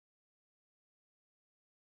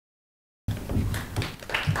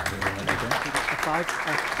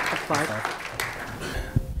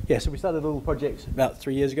Yeah, so we started a little project about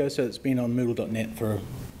 3 years ago, so it's been on Moodle.net for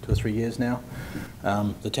 2 or 3 years now.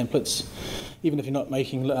 The templates, even if you're not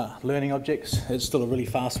making learning objects, it's still a really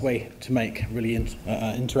fast way to make really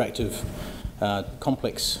interactive,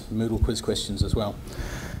 complex Moodle quiz questions as well.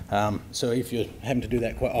 So if you're having to do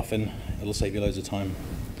that quite often, it'll save you loads of time.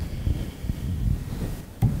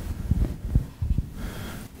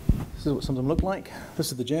 This is what some of them look like.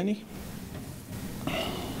 This is the journey.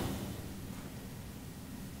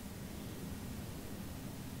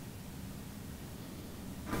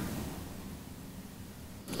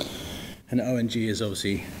 And ONG is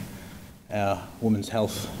obviously our women's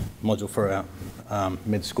health module for our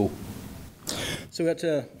mid-school. So we had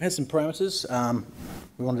some parameters.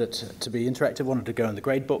 We wanted it to be interactive, wanted to go in the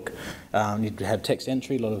grade book. Needed to have text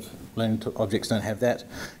entry. A lot of learning objects don't have that.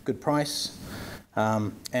 Good price.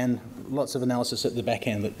 And lots of analysis at the back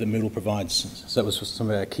end that the Moodle provides. So that was some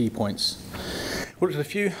of our key points. We looked at a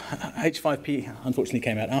few. H5P unfortunately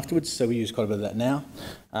came out afterwards, so we use quite a bit of that now.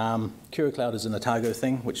 CuraCloud is an Otago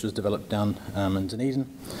thing, which was developed down in Dunedin.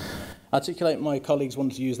 Articulate, my colleagues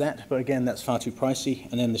wanted to use that, but again, that's far too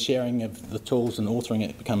pricey. And then the sharing of the tools and authoring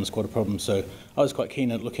it becomes quite a problem. So I was quite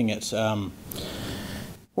keen at looking at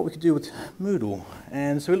what we could do with Moodle.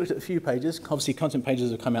 And so we looked at a few pages. Obviously, content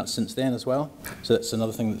pages have come out since then as well. So that's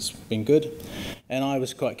another thing that's been good. And I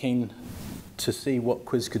was quite keen to see what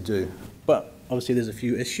quiz could do. But obviously, there's a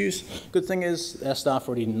few issues. Good thing is our staff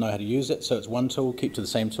already know how to use it. So it's one tool, keep to the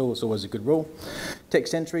same tool. It's always a good rule.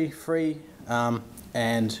 Text entry, free,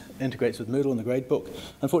 and integrates with Moodle in the gradebook.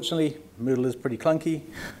 Unfortunately, Moodle is pretty clunky.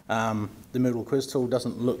 The Moodle quiz tool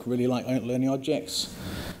doesn't look really like learning objects.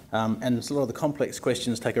 And a lot of the complex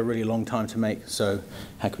questions take a really long time to make, so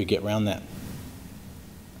how can we get around that?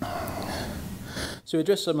 So we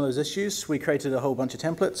addressed some of those issues. We created a whole bunch of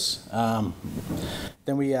templates.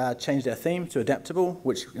 Then we changed our theme to adaptable,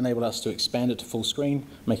 which enabled us to expand it to full screen,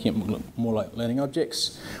 making it look more like learning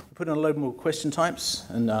objects. We put in a load more question types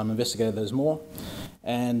and investigated those more.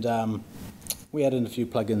 And we added in a few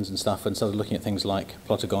plugins and stuff and started looking at things like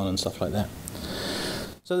Plotagon and stuff like that.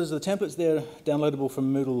 So those are the templates. They're downloadable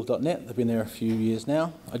from Moodle.net. They've been there a few years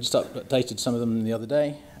now. I just updated some of them the other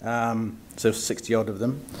day, so 60 odd of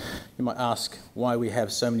them. You might ask why we have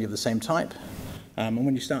so many of the same type. And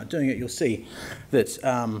when you start doing it, you'll see that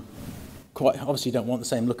quite obviously you don't want the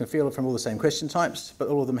same look and feel from all the same question types, but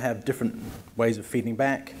all of them have different ways of feeding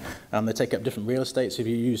back. They take up different real estate. So if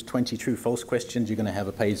you use 20 true-false questions, you're going to have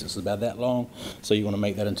a page that's about that long. So you want to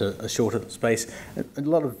make that into a shorter space. A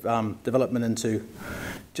lot of development into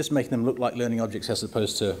just making them look like learning objects as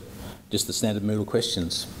opposed to just the standard Moodle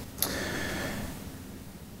questions.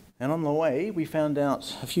 And on the way, we found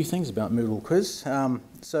out a few things about Moodle Quiz.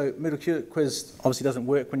 So Moodle Quiz obviously doesn't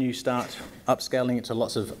work when you start upscaling it to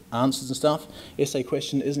lots of answers and stuff. Essay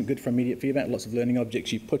question isn't good for immediate feedback. Lots of learning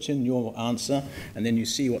objects. You put in your answer, and then you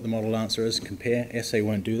see what the model answer is, compare. Essay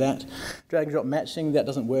won't do that. Drag and drop matching, that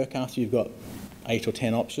doesn't work after you've got 8 or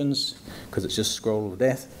 10 options, because it's just scroll of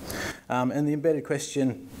death. And the embedded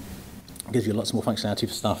question gives you lots more functionality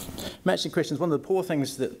for stuff. Matching questions, one of the poor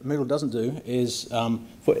things that Moodle doesn't do is,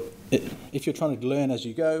 if you're trying to learn as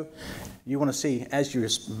you go, you want to see as you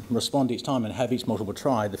respond each time and have each multiple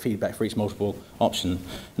try, the feedback for each multiple option.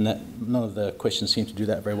 And that none of the questions seem to do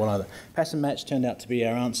that very well either. Pass and match turned out to be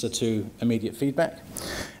our answer to immediate feedback.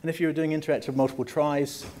 And if you're doing interactive multiple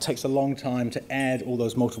tries, it takes a long time to add all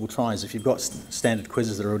those multiple tries if you've got standard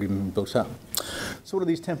quizzes that are already been built up. So what do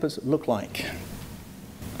these templates look like?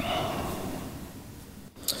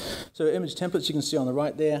 So image templates, you can see on the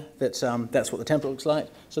right there, that's what the template looks like.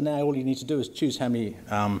 So now all you need to do is choose how many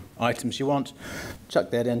items you want, chuck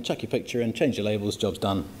that in, chuck your picture in, change your labels, job's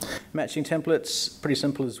done. Matching templates, pretty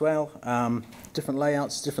simple as well. Different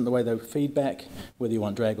layouts, different the way they feedback, whether you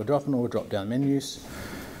want drag or drop in or drop down menus.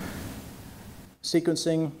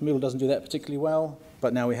 Sequencing, Moodle doesn't do that particularly well,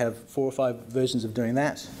 but now we have 4 or 5 versions of doing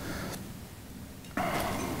that.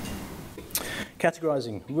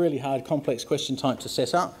 Categorizing, really hard, complex question type to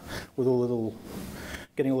set up with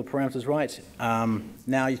getting all the parameters right.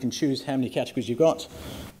 Now you can choose how many categories you've got,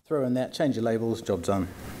 throw in that, change your labels, job done.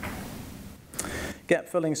 Gap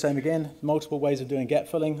filling, same again, multiple ways of doing gap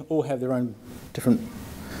filling, all have their own different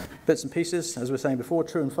bits and pieces, as we were saying before,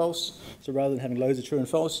 true and false. So rather than having loads of true and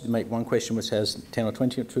false, you make one question which has 10 or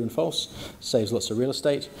 20 true and false, saves lots of real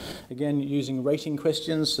estate. Again, using rating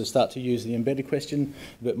questions, so start to use the embedded question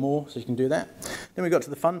a bit more, so you can do that. Then we got to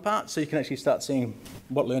the fun part, so you can actually start seeing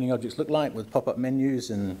what learning objects look like with pop-up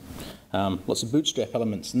menus and lots of bootstrap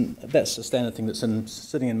elements, and that's a standard thing that's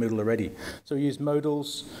sitting in Moodle already. So we use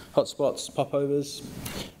modals, hotspots, popovers,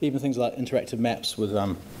 even things like interactive maps with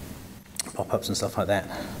pop-ups and stuff like that.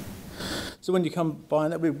 So when you combine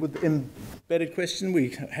that with embedded question,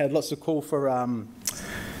 we had lots of call for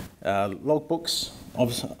logbooks.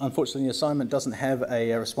 Unfortunately, the assignment doesn't have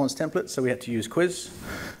a response template, so we had to use quiz.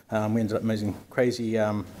 We ended up using crazy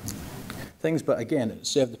things, but again, it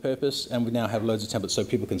served the purpose, and we now have loads of templates so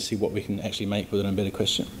people can see what we can actually make with an embedded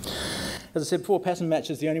question. As I said before, pattern match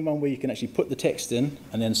is the only one where you can actually put the text in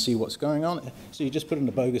and then see what's going on. So you just put in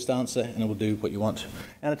a bogus answer and it will do what you want.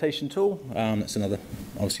 Annotation tool, that's another,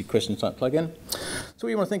 obviously, question type plugin. So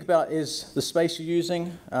what you want to think about is the space you're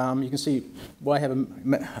using. You can see why have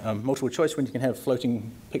a multiple choice when you can have floating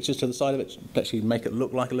pictures to the side of it to actually make it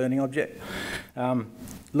look like a learning object.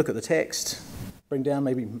 Look at the text, bring down,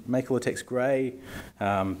 maybe make all the text grey.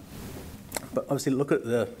 But obviously look at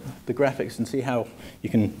the graphics and see how you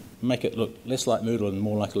can make it look less like Moodle and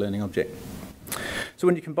more like a learning object. So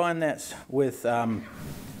when you combine that with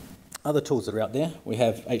other tools that are out there, we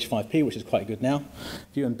have H5P, which is quite good now.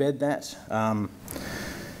 If you embed that,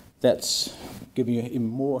 that's giving you even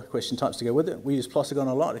more question types to go with it. We use Plotagon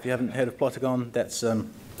a lot. If you haven't heard of Plotagon, that's an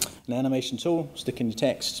animation tool. Stick in your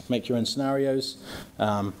text, make your own scenarios.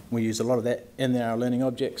 We use a lot of that in our learning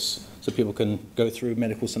objects so people can go through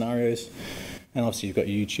medical scenarios. And obviously you've got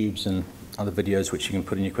your YouTubes and other videos which you can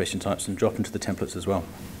put in your question types and drop into the templates as well.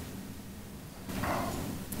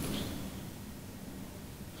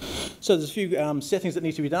 So there's a few settings that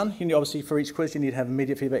need to be done. You need, obviously, for each quiz, you need to have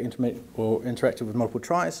immediate feedback or interactive with multiple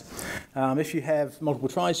tries. If you have multiple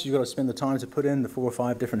tries, you've got to spend the time to put in the 4 or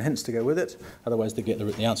 5 different hints to go with it. Otherwise, they get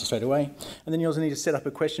the answer straight away. And then you also need to set up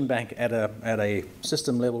a question bank at a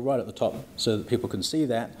system level right at the top so that people can see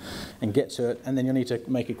that and get to it. And then you'll need to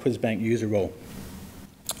make a quiz bank user role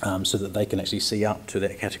so that they can actually see up to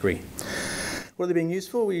that category. What are they being used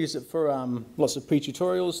for? We use it for lots of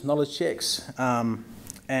pre-tutorials, knowledge checks.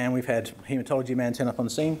 And we've had Hematology Man turn up on the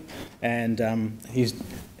scene, and he's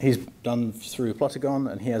done through Plotagon,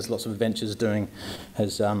 and he has lots of adventures doing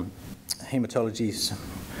his hematology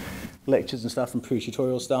lectures and stuff and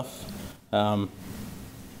pre-tutorial stuff. And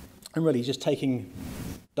really just taking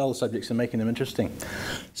dull subjects and making them interesting.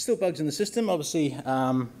 Still bugs in the system. Obviously,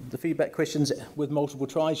 the feedback questions with multiple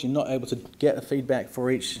tries, you're not able to get a feedback for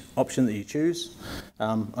each option that you choose,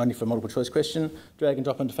 only for a multiple choice question. Drag and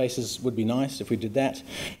drop interfaces would be nice if we did that.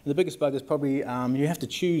 And the biggest bug is probably you have to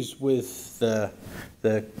choose with the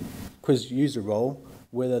quiz user role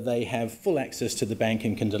whether they have full access to the bank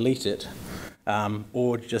and can delete it,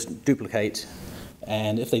 or just duplicate.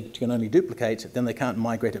 And if they can only duplicate, then they can't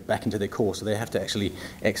migrate it back into their course, so they have to actually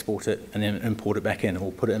export it and then import it back in,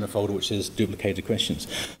 or put it in a folder which is duplicated questions.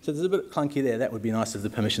 So there's a bit clunky there. That would be nice if the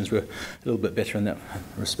permissions were a little bit better in that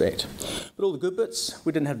respect. But all the good bits,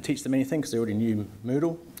 we didn't have to teach them anything because they already knew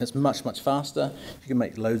Moodle. It's much, much faster. You can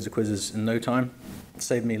make loads of quizzes in no time. It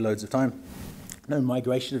saved me loads of time. No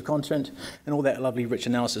migration of content, and all that lovely rich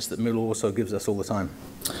analysis that Moodle also gives us all the time.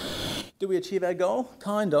 Did we achieve our goal?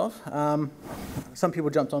 Kind of. Some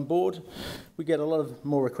people jumped on board. We get a lot of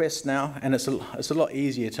more requests now, and it's a lot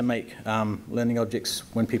easier to make learning objects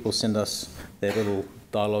when people send us their little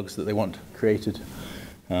dialogues that they want created.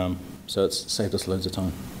 So it's saved us loads of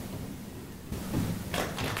time.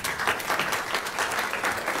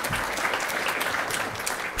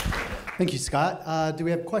 Thank you, Scott. Do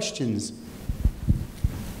we have questions?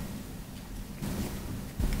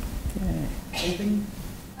 Anything?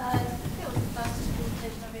 That was the fastest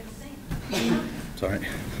presentation I've ever seen. Sorry.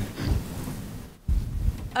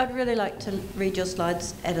 I'd really like to read your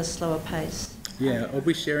slides at a slower pace. Yeah, are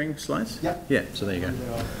we sharing slides? Yeah. Yeah, so there you go.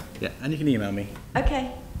 Yeah, and you can email me.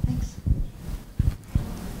 Okay, thanks.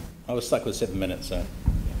 I was stuck with 7 minutes, so.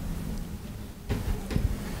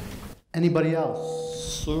 Anybody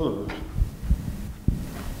else? Sir.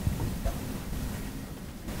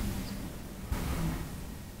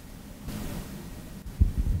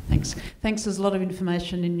 Thanks. There's a lot of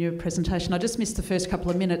information in your presentation. I just missed the first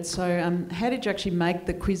couple of minutes. So how did you actually make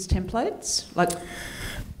the quiz templates?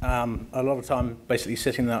 A lot of time basically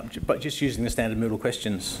setting them up, but just using the standard Moodle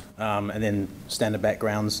questions and then standard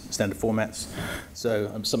backgrounds, standard formats.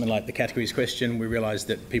 So something like the categories question, we realised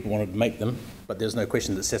that people wanted to make them, but there's no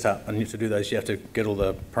question that's set up, and to do those you have to get all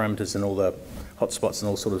the parameters and all the hotspots and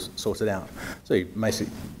all sort of sorted out. So you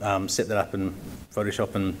basically set that up in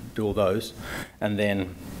Photoshop and do all those, and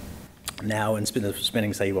then now instead of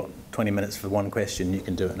spending, say, 20 minutes for one question, you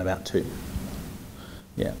can do it in about 2.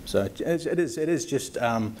 Yeah, so it is just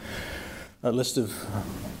a list of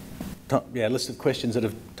questions that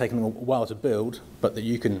have taken a while to build, but that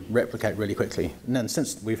you can replicate really quickly. And then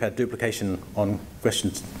since we've had duplication on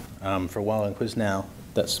questions for a while in Quiz Now,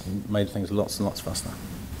 that's made things lots and lots faster.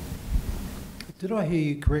 Did I hear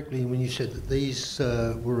you correctly when you said that these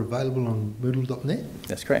were available on Moodle.net?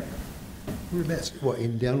 That's correct. Whereabouts? What,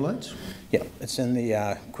 in downloads? Yeah, it's in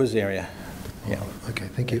the quiz area. Yeah. Oh, okay,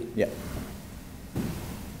 thank you. Yeah.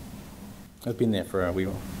 I've been there for a wee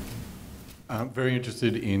while. I'm very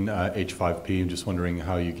interested in H5P. I'm just wondering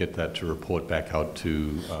how you get that to report back out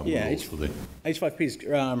to Moodle for the... H5P is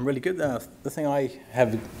really good. The thing I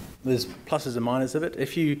have, there's pluses and minuses of it.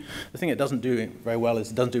 The thing it doesn't do very well is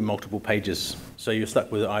it doesn't do multiple pages. So you're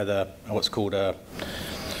stuck with either what's called a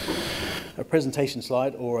presentation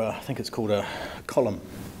slide, or I think it's called a column.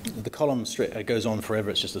 The column goes on forever.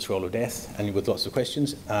 It's just a scroll of death, and with lots of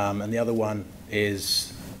questions. And the other one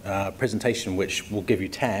is presentation, which will give you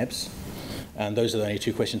tabs, and those are the only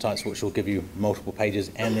 2 question types which will give you multiple pages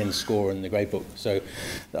and then score in the gradebook. So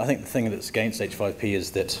I think the thing that's against H5P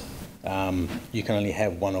is that you can only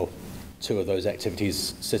have 1 or 2 of those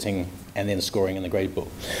activities sitting and then scoring in the gradebook.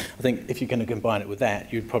 I think if you're going to combine it with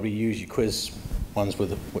that, you'd probably use your quiz ones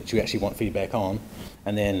with which you actually want feedback on,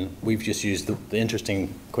 and then we've just used the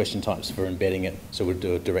interesting question types for embedding it, so we'll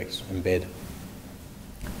do a direct embed.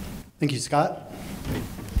 Thank you, Scott.